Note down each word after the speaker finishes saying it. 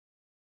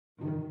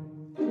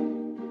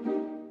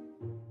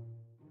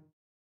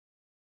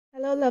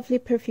Hello lovely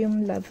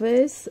perfume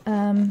lovers.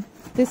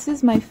 This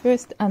is my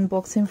first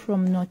unboxing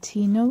from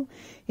Notino.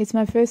 It's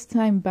my first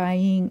time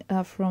buying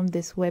from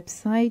this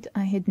website.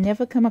 I had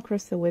never come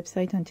across the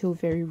website until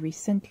very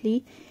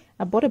recently.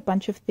 I bought a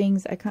bunch of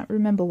things. I can't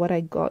remember what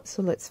I got,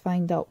 so let's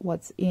find out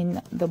what's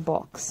in the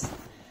box,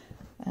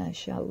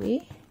 shall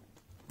we?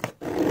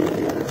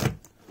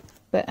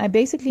 But I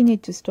basically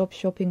need to stop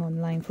shopping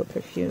online for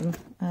perfume.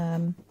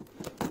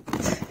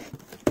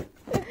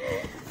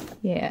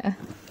 Yeah.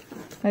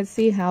 Let's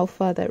see how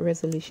far that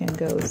resolution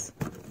goes.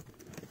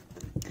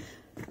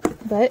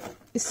 But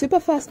it's super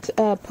fast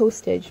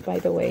postage, by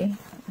the way.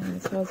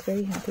 So I was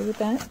very happy with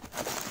that.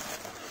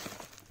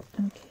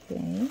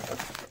 Okay.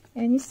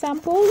 Any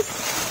samples?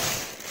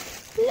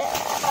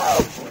 No!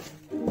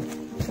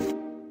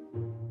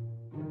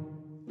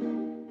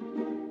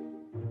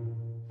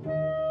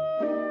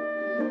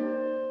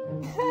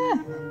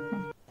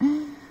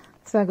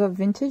 So I got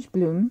Vintage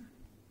Bloom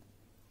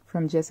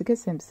from Jessica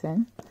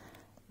Simpson.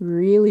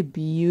 Really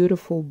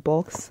beautiful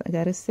box, I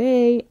gotta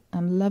say.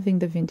 I'm loving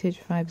the vintage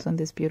vibes on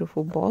this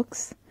beautiful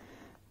box.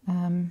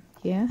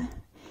 Yeah.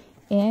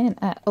 And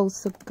I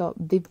also got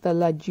Viva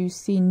La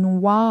Juicy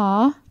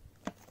Noir.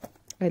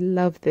 I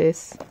love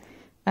this.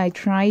 I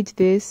tried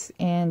this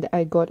and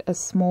I got a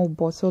small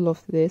bottle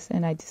of this,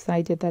 and I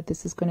decided that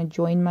this is going to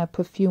join my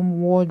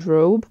perfume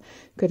wardrobe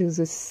because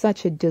it is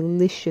such a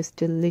delicious,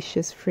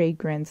 delicious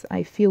fragrance.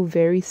 I feel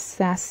very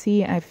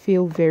sassy. I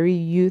feel very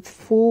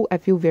youthful. I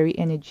feel very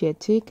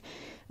energetic.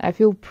 I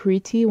feel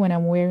pretty when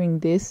I'm wearing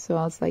this. So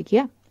I was like,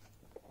 yeah,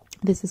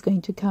 this is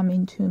going to come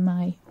into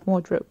my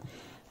wardrobe.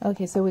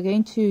 Okay, so we're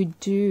going to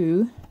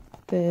do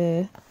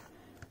the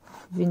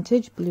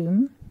Vintage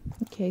Bloom.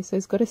 Okay, so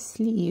it's got a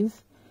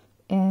sleeve.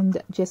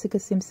 And Jessica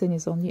Simpson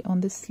is only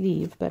on the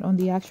sleeve, but on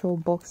the actual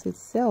box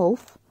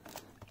itself,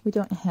 we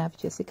don't have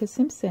Jessica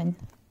Simpson.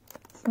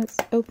 So let's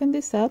open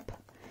this up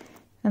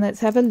and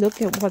let's have a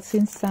look at what's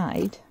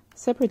inside.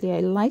 Separately, I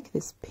like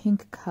this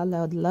pink color.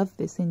 I'd love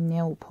this in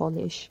nail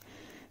polish.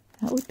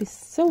 That would be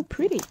so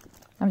pretty.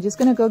 I'm just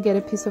going to go get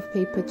a piece of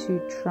paper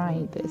to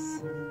try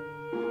this.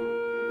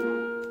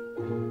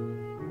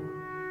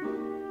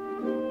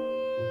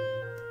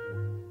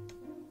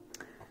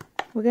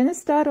 We're going to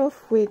start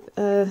off with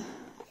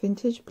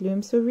Vintage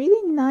Bloom. So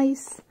really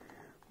nice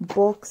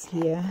box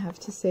here, I have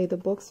to say. The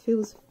box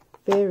feels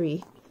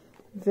very,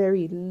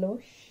 very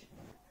lush.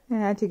 I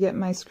had to get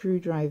my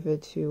screwdriver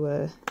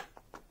to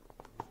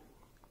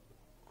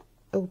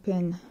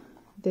open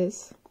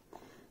this.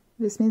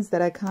 This means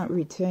that I can't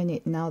return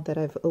it now that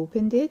I've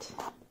opened it.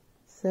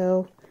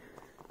 So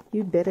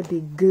you better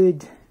be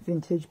good,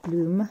 Vintage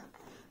Bloom.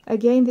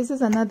 Again, this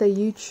is another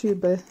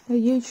YouTuber. A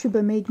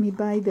YouTuber made me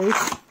buy this.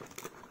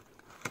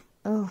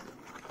 Oh.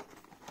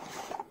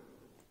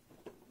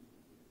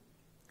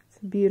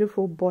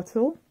 Beautiful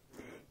bottle.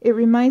 It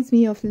reminds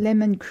me of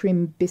lemon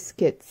cream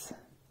biscuits.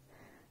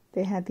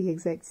 They had the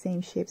exact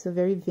same shape, so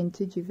very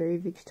vintagey, very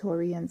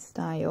Victorian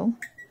style.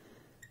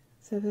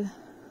 So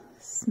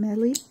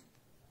smelly.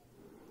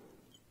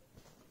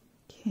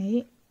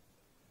 Okay.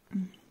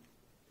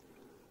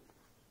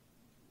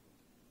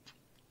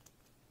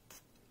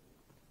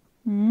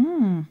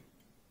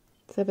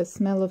 Let's have a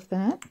smell of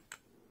that.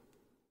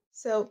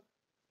 So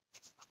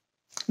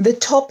the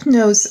top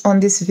notes on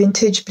this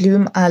Vintage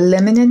Bloom are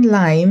lemon and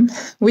lime,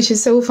 which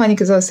is so funny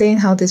because I was saying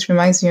how this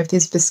reminds me of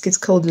these biscuits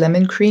called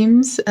lemon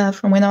creams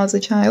from when I was a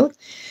child.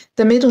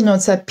 The middle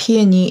notes are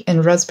peony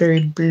and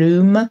raspberry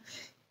bloom.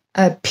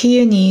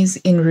 Peonies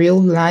in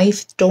real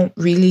life don't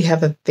really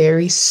have a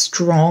very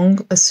strong,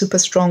 a super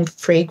strong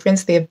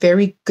fragrance. They're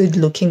very good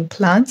looking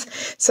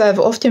plants. So I've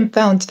often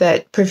found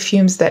that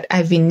perfumes that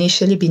I've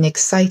initially been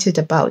excited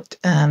about,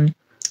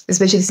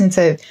 especially since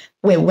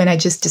when I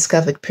just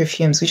discovered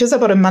perfumes, which was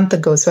about a month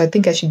ago. So I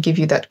think I should give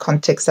you that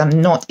context. I'm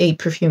not a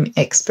perfume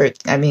expert.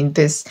 I mean,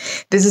 this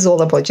is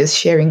all about just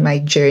sharing my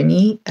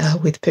journey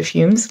with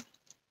perfumes.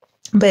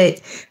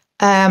 But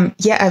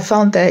yeah, I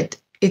found that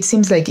it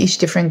seems like each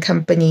different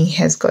company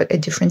has got a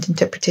different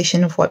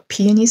interpretation of what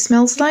peony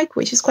smells like,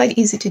 which is quite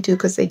easy to do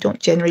because they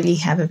don't generally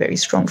have a very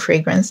strong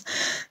fragrance.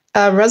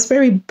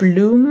 Raspberry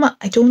bloom,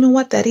 I don't know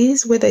what that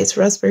is, whether it's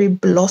raspberry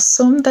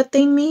blossom that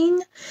they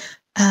mean.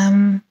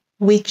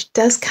 Which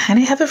does kind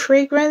of have a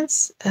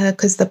fragrance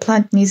because the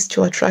plant needs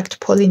to attract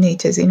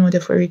pollinators in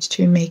order for it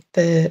to make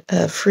the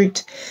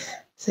fruit.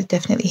 So it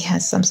definitely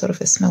has some sort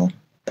of a smell,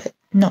 but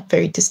not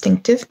very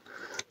distinctive.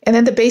 And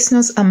then the base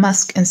notes are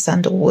musk and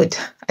sandalwood.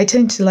 I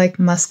tend to like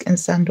musk and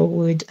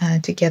sandalwood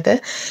together,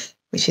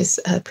 which is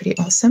pretty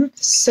awesome.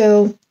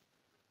 So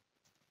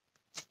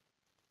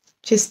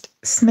just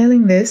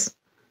smelling this.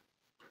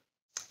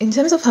 In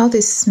terms of how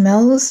this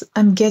smells,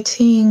 I'm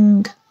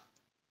getting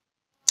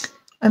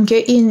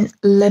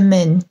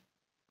lemon,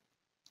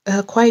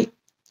 quite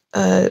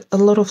a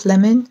lot of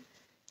lemon.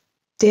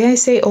 Dare I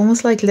say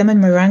almost like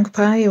lemon meringue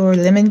pie or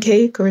lemon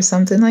cake or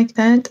something like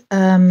that.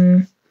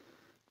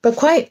 But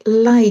quite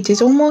light.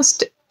 It's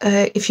almost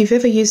if you've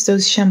ever used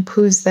those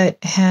shampoos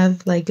that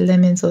have like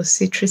lemons or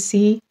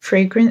citrusy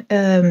fragrance,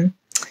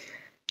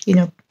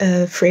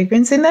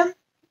 fragrance in them,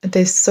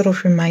 this sort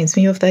of reminds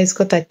me of that. It's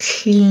got that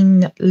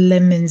clean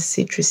lemon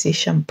citrusy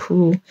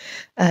shampoo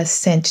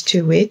scent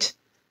to it.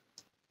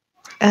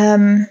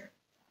 I'm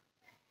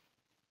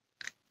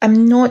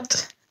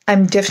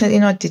definitely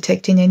not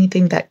detecting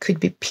anything that could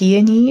be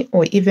peony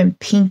or even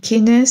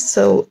pinkiness.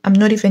 So I'm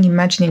not even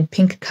imagining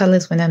pink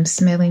colors when I'm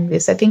smelling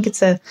this. I think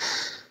it's a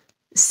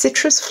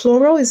citrus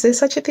floral. Is there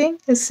such a thing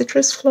as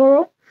citrus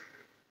floral?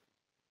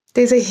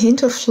 There's a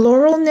hint of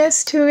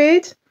floralness to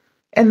it.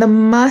 And the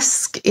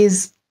musk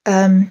is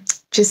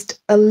just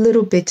a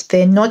little bit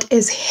there, not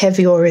as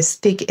heavy or as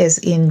thick as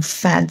in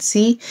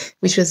Fancy,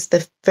 which was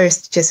the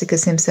first Jessica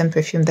Simpson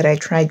perfume that I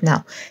tried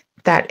now.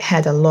 That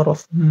had a lot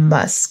of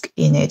musk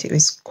in it. It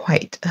was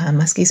quite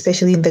musky,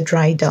 especially in the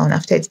dry down.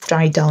 After it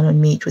dried down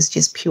on me, it was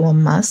just pure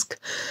musk.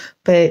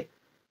 But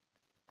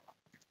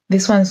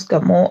this one's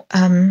got more.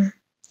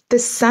 The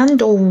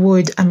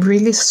sandalwood, I'm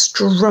really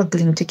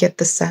struggling to get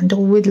the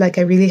sandalwood. Like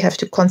I really have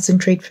to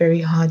concentrate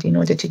very hard in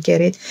order to get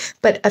it.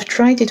 But I've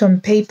tried it on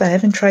paper. I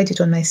haven't tried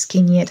it on my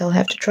skin yet. I'll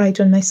have to try it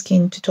on my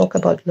skin to talk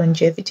about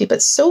longevity.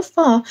 But so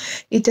far,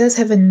 it does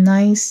have a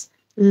nice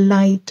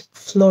light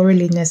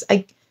floraliness.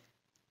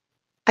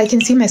 I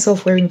can see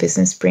myself wearing this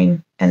in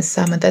spring and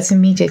summer. That's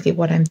immediately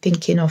what I'm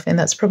thinking of. And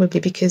that's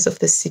probably because of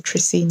the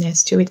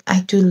citrusiness to it.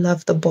 I do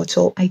love the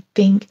bottle. I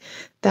think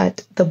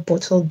that the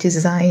bottle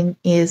design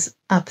is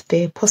up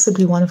there,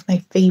 possibly one of my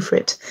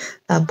favorite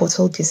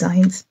bottle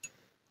designs.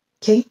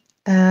 Okay,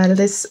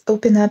 let's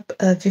open up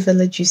Viva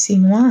la Juicy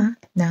Noir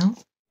now.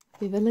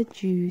 Viva la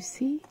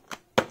Juicy.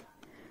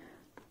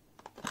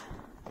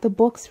 The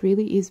box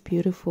really is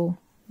beautiful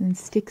and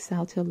sticks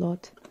out a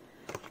lot.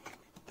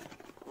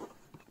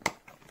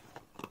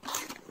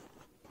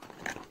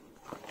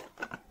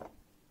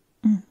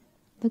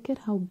 Look at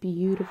how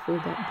beautiful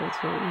that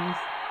bottle is.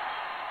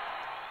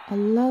 I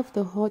love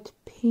the hot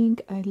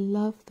pink. I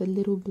love the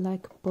little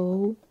black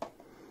bow.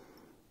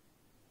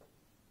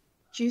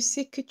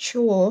 Juicy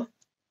Couture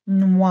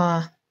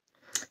Noir.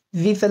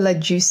 Viva la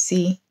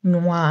Juicy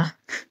Noir.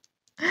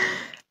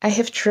 I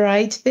have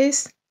tried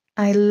this.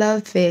 I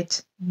love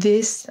it.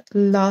 This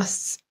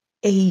lasts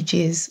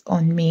ages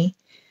on me.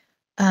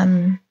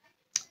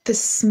 The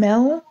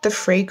smell, the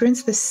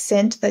fragrance, the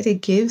scent that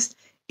it gives,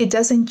 it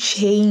doesn't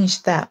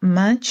change that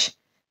much.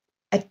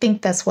 I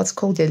think that's what's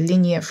called a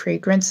linear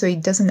fragrance, so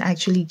it doesn't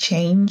actually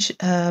change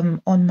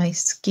on my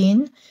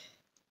skin.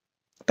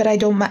 But I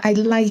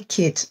like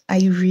it. I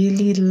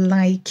really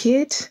like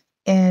it.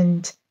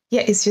 And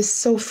yeah, it's just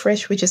so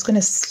fresh. We're just going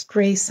to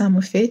spray some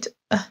of it.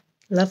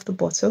 Love the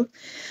bottle.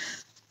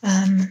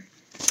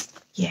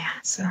 Yeah,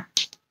 so.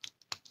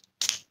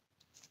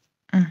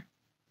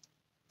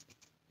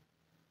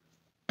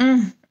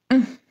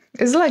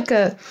 It's like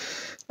a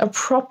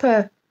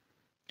proper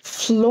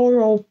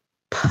floral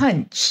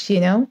punch, you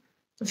know?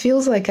 It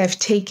feels like I've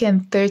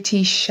taken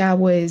 30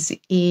 showers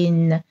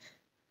in,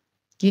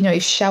 you know,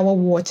 if shower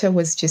water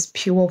was just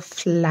pure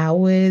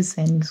flowers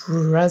and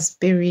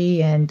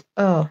raspberry and,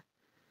 oh,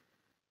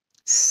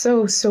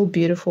 so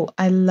beautiful.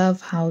 I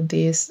love how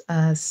these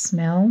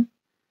smell.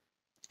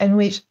 And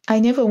which I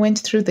never went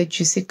through the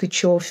Juicy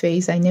Couture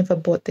phase. I never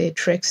bought their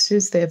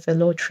tracksuits, their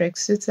velour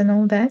tracksuits and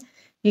all that.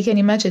 You can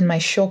imagine my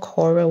shock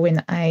horror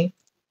when I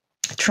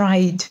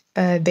tried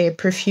their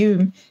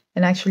perfume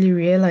and actually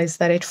realized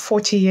that at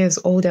 40 years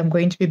old, I'm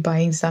going to be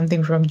buying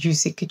something from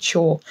Juicy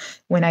Couture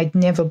when I'd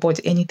never bought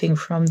anything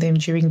from them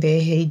during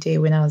their heyday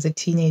when I was a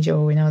teenager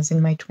or when I was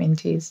in my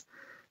 20s.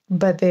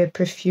 But their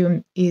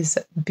perfume is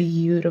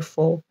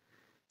beautiful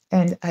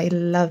and I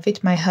love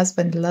it. My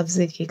husband loves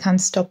it. He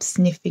can't stop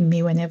sniffing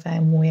me whenever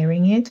I'm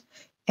wearing it.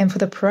 And for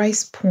the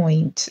price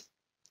point,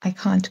 I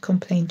can't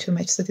complain too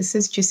much. So this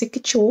is Juicy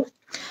Couture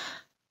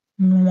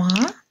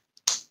Noir.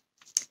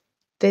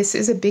 This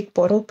is a big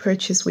bottle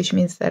purchase, which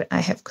means that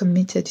I have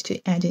committed to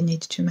adding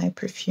it to my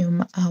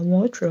perfume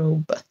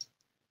wardrobe.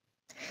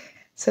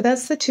 So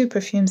that's the two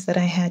perfumes that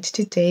I had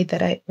today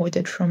that I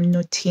ordered from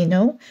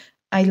Notino.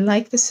 I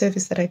like the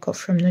service that I got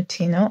from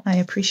Notino. I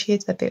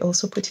appreciate that they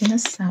also put in a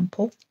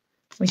sample,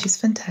 which is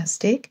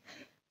fantastic.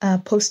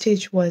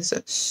 Postage was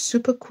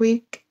super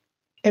quick.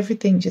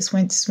 Everything just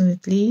went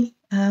smoothly.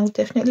 I'll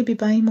definitely be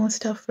buying more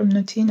stuff from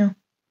Notino.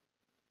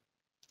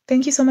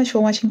 Thank you so much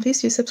for watching.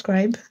 Please do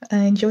subscribe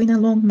and join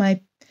along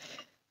my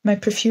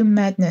perfume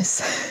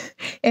madness.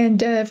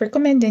 And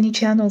recommend any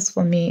channels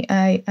for me.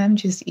 I am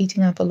just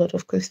eating up a lot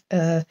of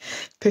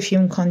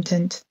perfume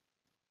content.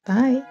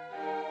 Bye.